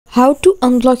How to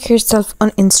unblock yourself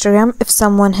on Instagram if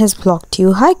someone has blocked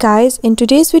you. Hi guys, in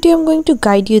today's video I'm going to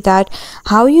guide you that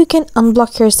how you can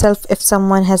unblock yourself if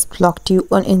someone has blocked you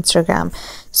on Instagram.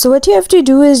 So what you have to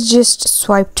do is just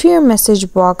swipe to your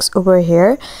message box over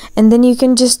here, and then you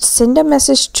can just send a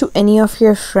message to any of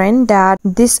your friend that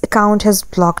this account has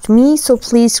blocked me, so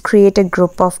please create a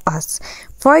group of us.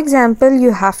 For example,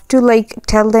 you have to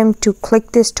tell them to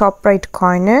click this top right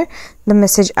corner, the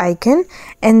message icon,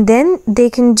 and then they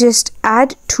can just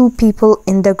add two people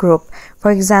in the group.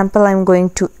 For example, I'm going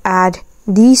to add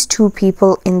these two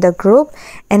people in the group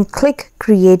and click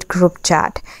create group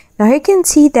chat. Now you can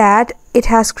see that it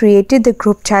has created the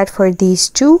group chat for these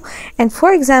two, and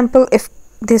for example, if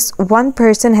this one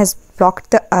person has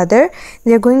blocked the other,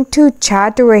 they're going to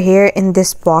chat over here in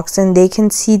this box, and they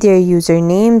can see their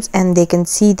usernames and they can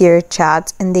see their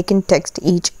chats and they can text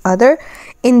each other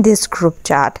in this group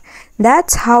chat.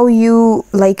 That's how you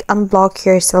unblock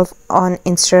yourself on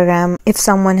Instagram if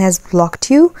someone has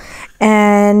blocked you,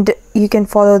 and you can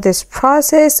follow this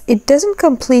process. It doesn't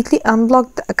completely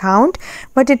unblock the account,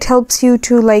 but it helps you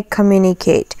to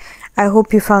communicate. I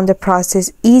hope you found the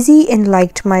process easy and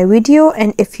liked my video,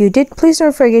 and if you did, please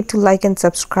don't forget to like and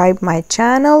subscribe my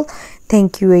channel.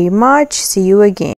 Thank you very much. See you again.